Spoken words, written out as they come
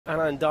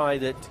Anandai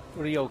that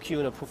Rio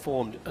Kuna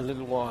performed a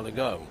little while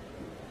ago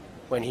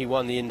when he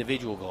won the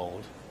individual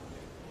gold.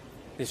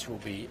 This will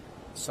be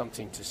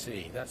something to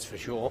see, that's for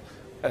sure.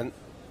 And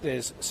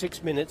there's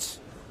 6 minutes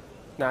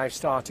now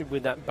started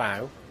with that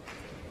bow.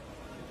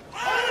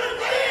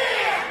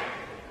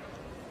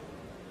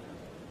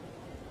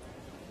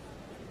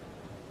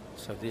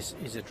 So this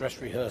is a dress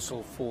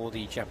rehearsal for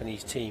the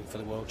Japanese team for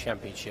the World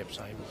Championships,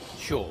 I'm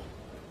sure.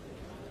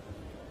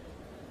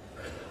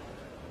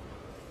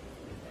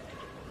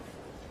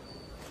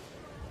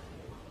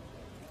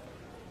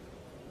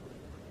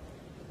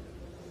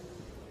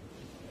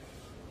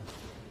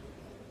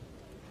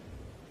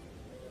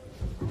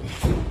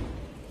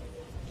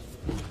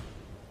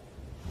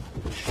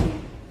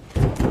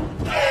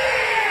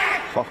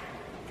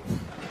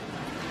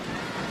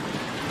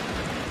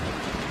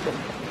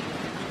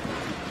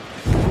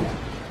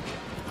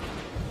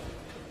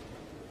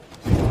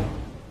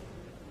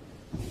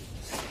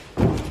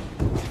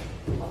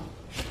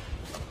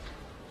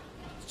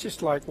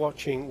 Just like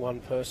watching one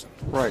person.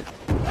 Right.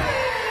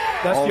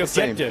 That's all the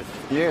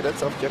objective. Yeah,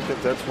 that's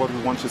objective. That's what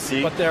we want to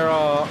see. But there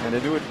are... And they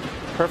do it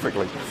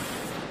perfectly.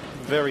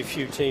 Very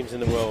few teams in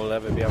the world will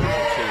ever be able to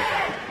achieve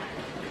that.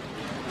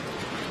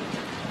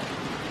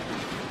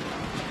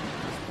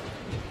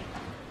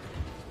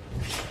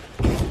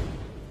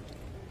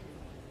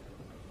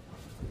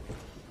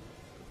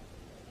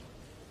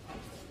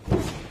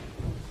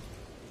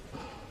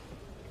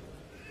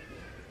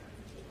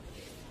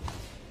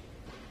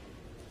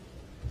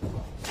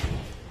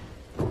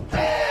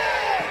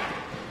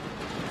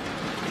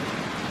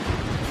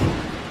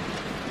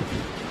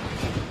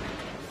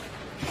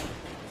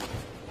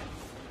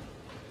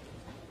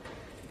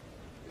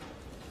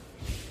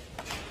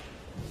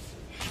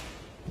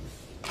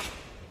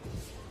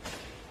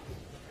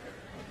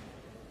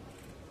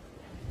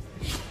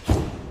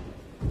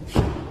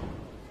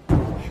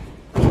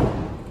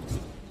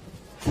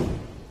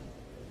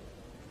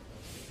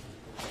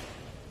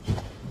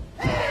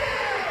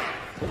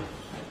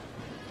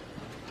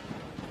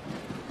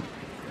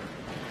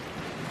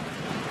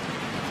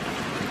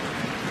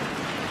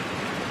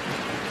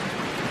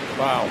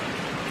 Wow.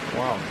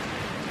 Wow.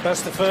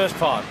 That's the first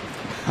part.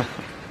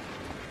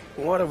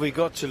 What have we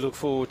got to look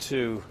forward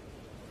to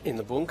in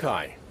the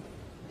bunkai?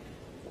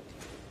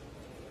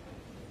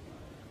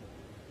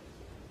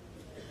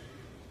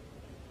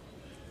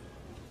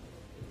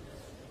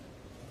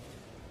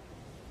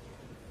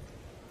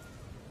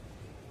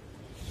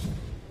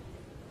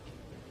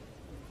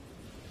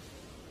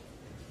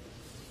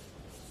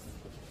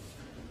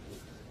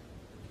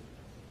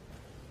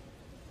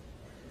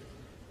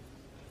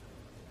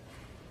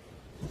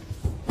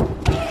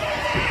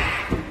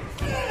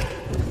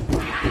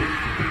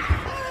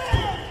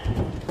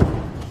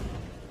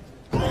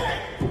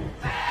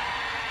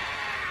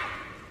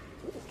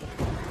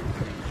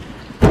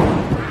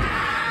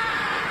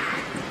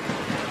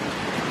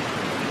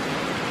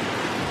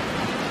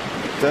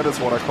 That is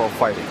what I call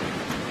fighting.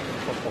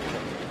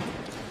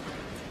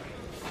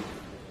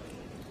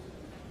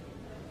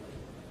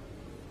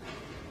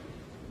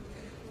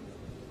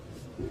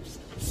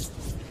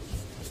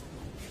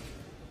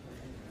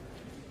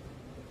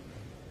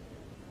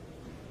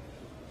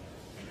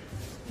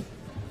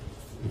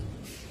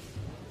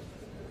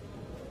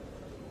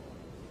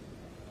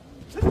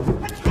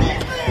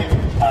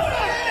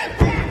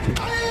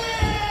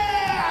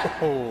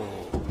 Oh.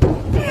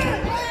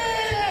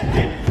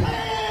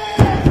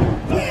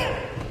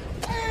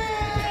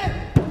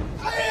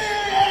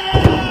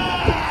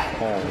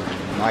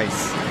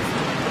 Nice.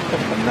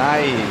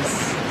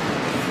 Nice.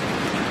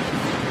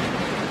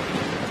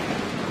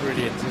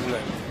 Brilliant, isn't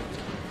it?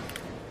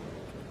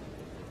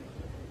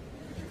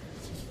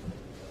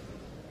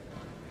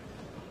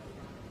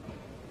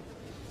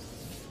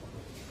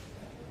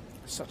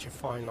 Such a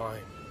fine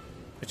line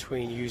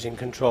between using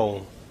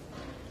control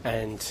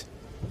and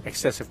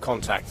excessive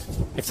contact.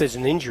 If there's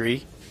an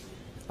injury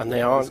and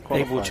they aren't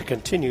able to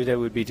continue, they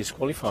would be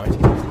disqualified.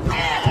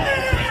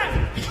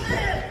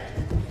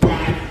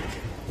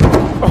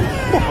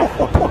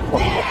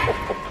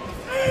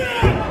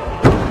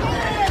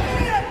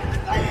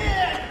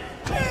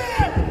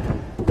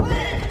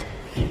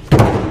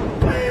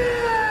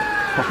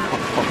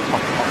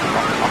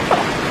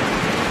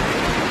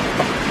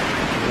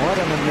 What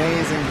an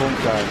amazing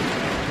bunkai.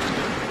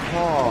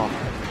 Oh.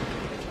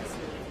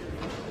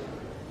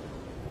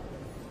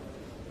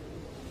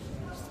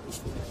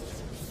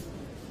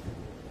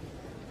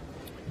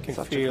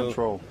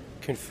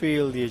 Can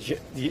feel the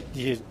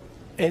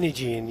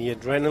energy and the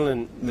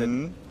adrenaline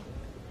that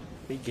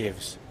he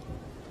gives.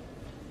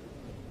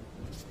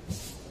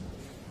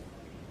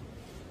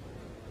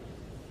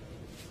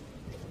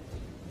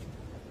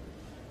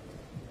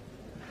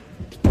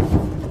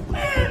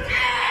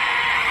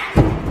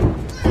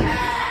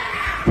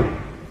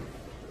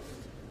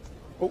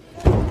 Oh,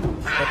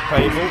 that's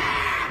painful.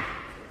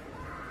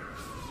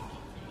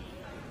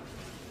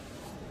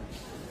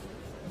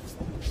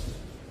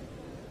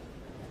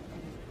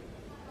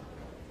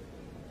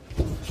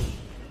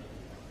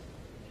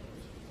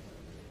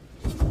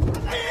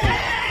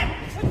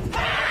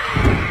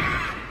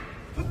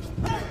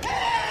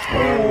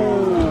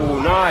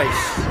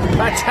 Nice.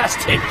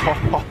 Fantastic.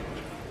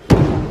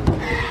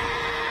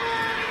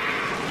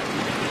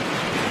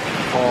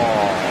 Oh.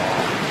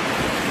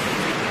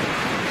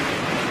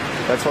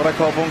 That's what I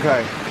call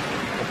bunkai.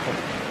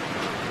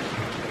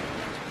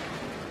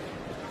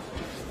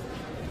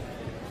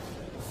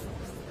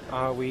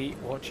 Are we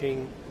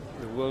watching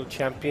the world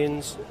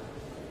champions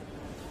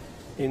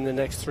in the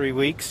next 3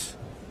 weeks?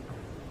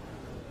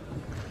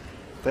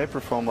 They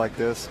perform like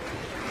this.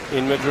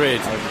 In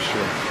Madrid. I'm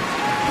sure.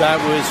 That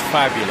was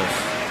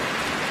fabulous.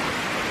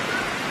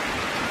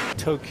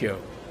 Tokyo.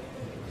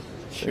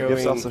 It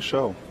gives us a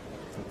show.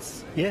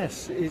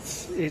 Yes,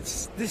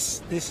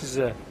 this is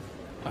a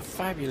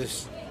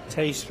fabulous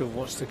taste of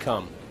what's to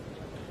come.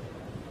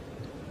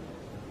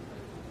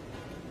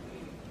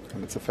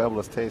 And it's a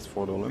fabulous taste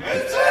for the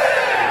Olympics.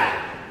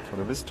 For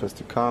the visitors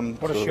to come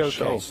What to a the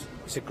showcase. show.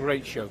 It's a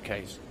great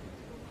showcase.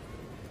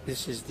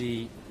 This is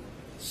the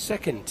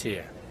second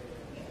tier.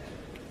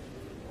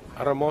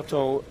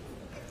 Haramoto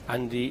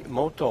and the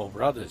Moto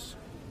brothers.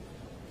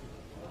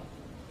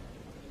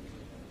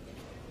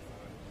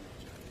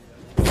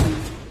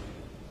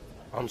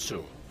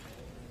 Ansu.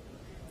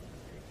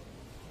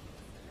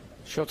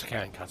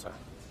 Shotokan kata.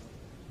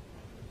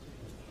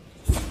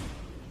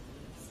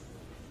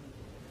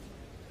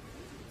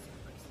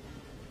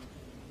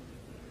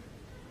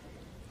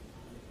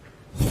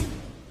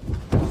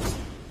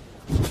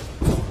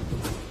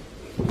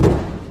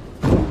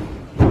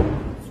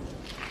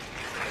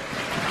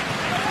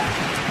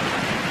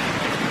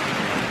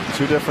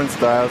 Two different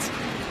styles.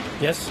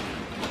 Yes.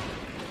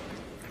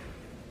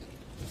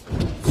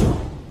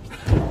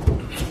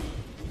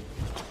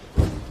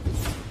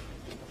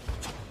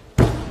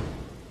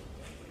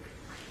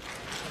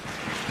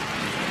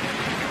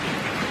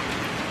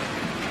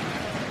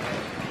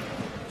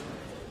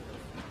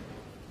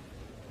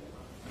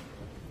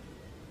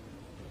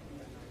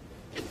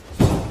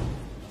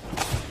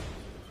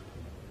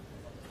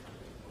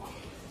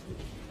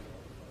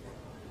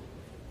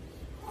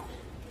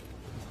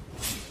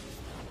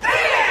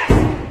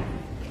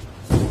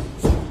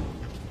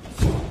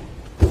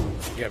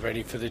 Get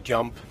ready for the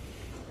jump.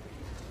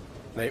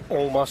 They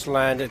all must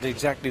land at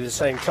exactly the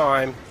same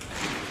time.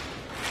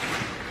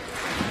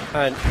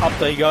 And up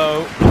they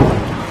go.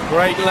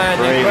 Great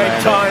landing,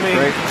 great timing.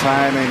 Great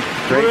timing,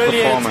 great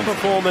Brilliant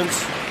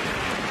performance.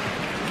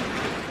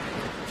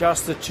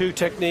 Just the two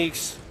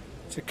techniques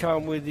to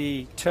come with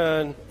the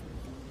turn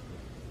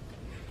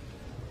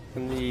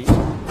and the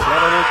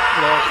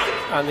lock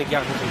and the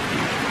gakuji.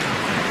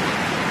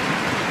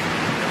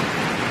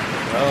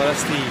 Well,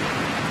 that's the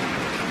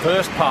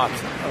first part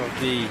of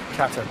the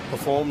kata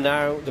performed.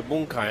 Now the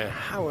bunkai.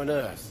 How on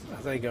earth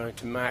are they going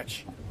to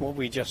match what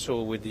we just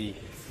saw with the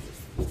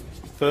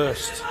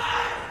first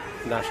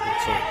national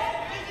team?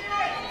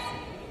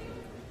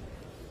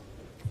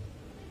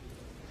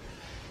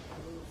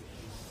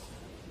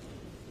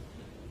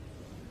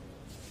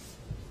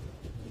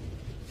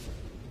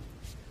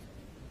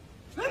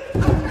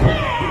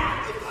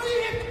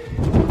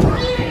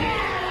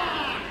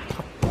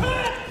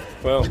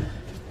 Well,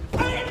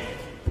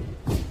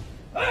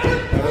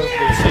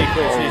 the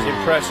sequence is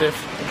impressive.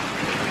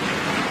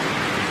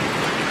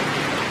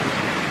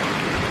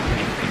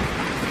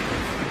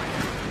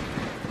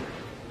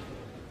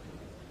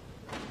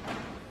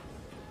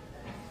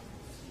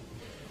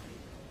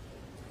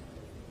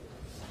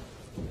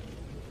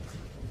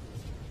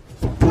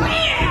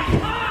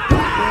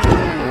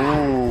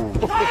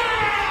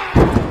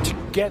 To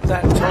get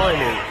that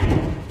timing.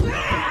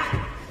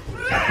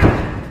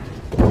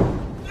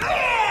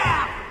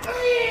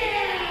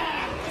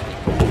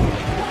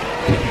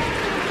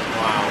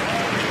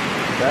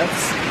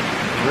 That's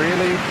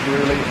really,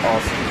 really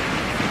awesome.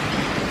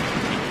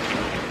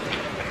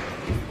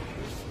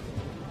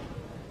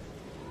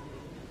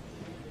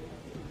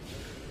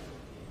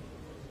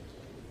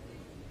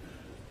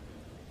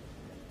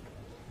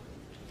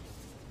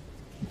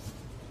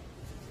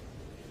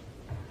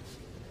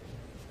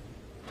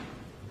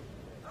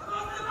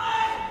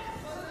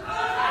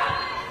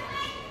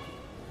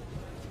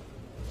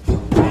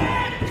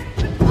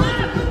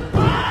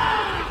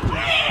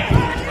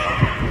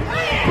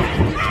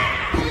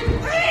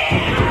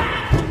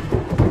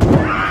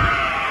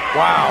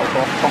 Wow.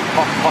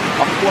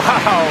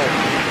 Wow.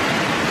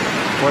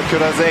 What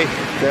could I say?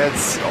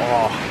 That's,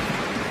 oh.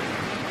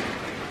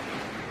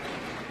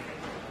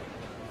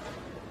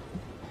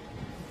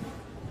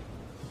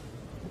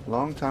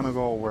 Long time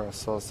ago where I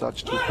saw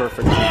such two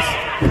perfect things.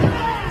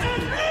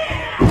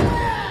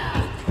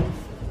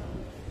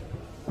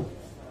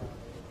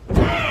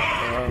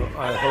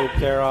 I hope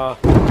there are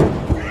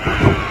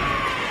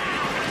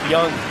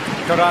young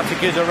karate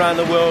kids around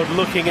the world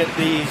looking at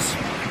these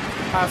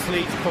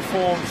athletes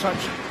perform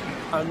such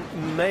an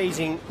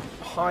amazing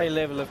high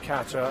level of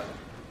kata,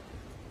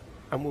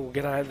 and we'll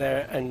get out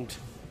there and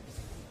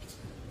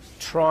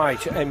try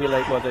to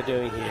emulate what they're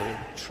doing here.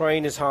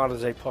 Train as hard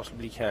as they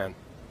possibly can,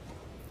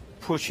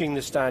 pushing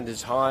the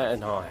standards higher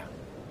and higher.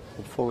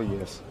 Hopefully,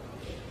 yes.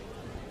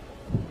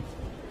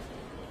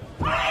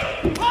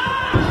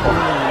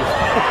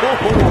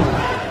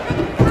 Oh.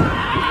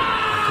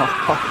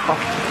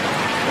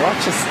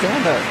 Watch a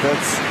stand-up.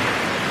 That's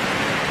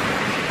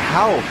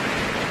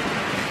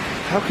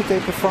how could they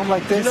perform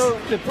like this? You know,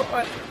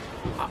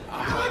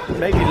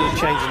 maybe it'll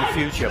change in the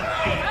future.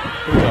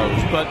 Who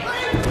knows? But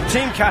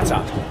Team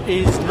Kata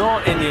is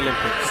not in the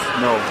Olympics.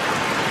 No,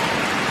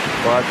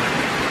 but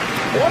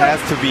it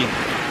has to be.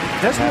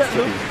 Doesn't it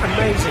look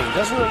amazing?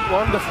 Doesn't it look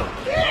wonderful?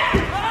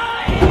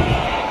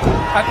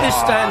 At this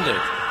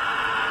standard.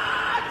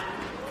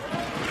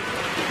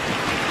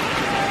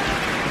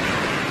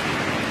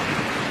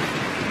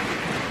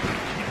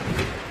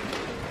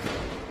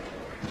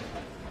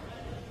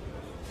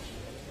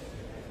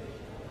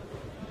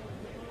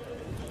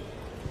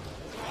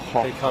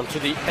 They come to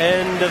the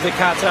end of the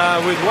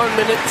kata with 1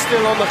 minute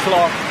still on the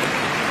clock.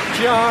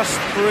 Just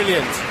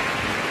brilliant.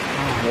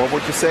 What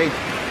would you say?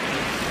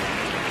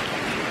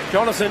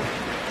 Jonathan,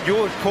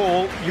 your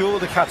call, you're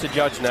the kata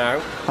judge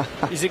now.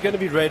 Is it going to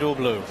be red or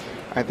blue?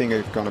 I think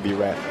it's going to be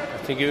red. I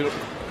think it's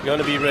going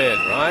to be red,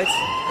 right?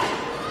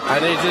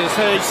 And it is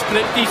a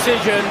split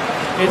decision.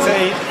 It's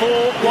a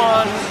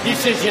 4-1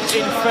 decision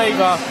in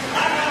favor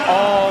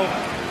of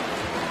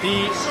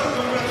the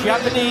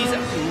Japanese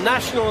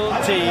national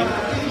team.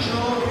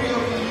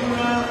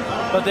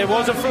 But there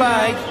was a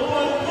flag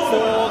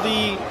for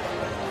the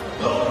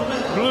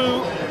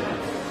blue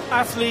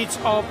athletes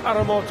of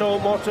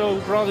Moto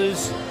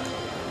brothers.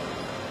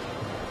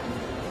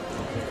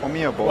 For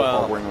me, both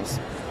are winners.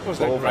 Was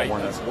that great?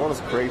 What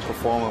a great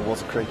performance,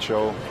 was a great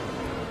show.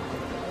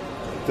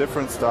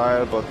 Different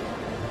style, but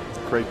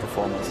great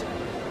performance.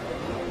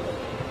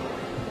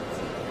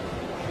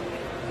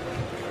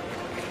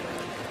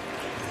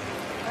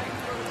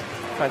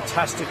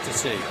 Fantastic to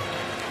see.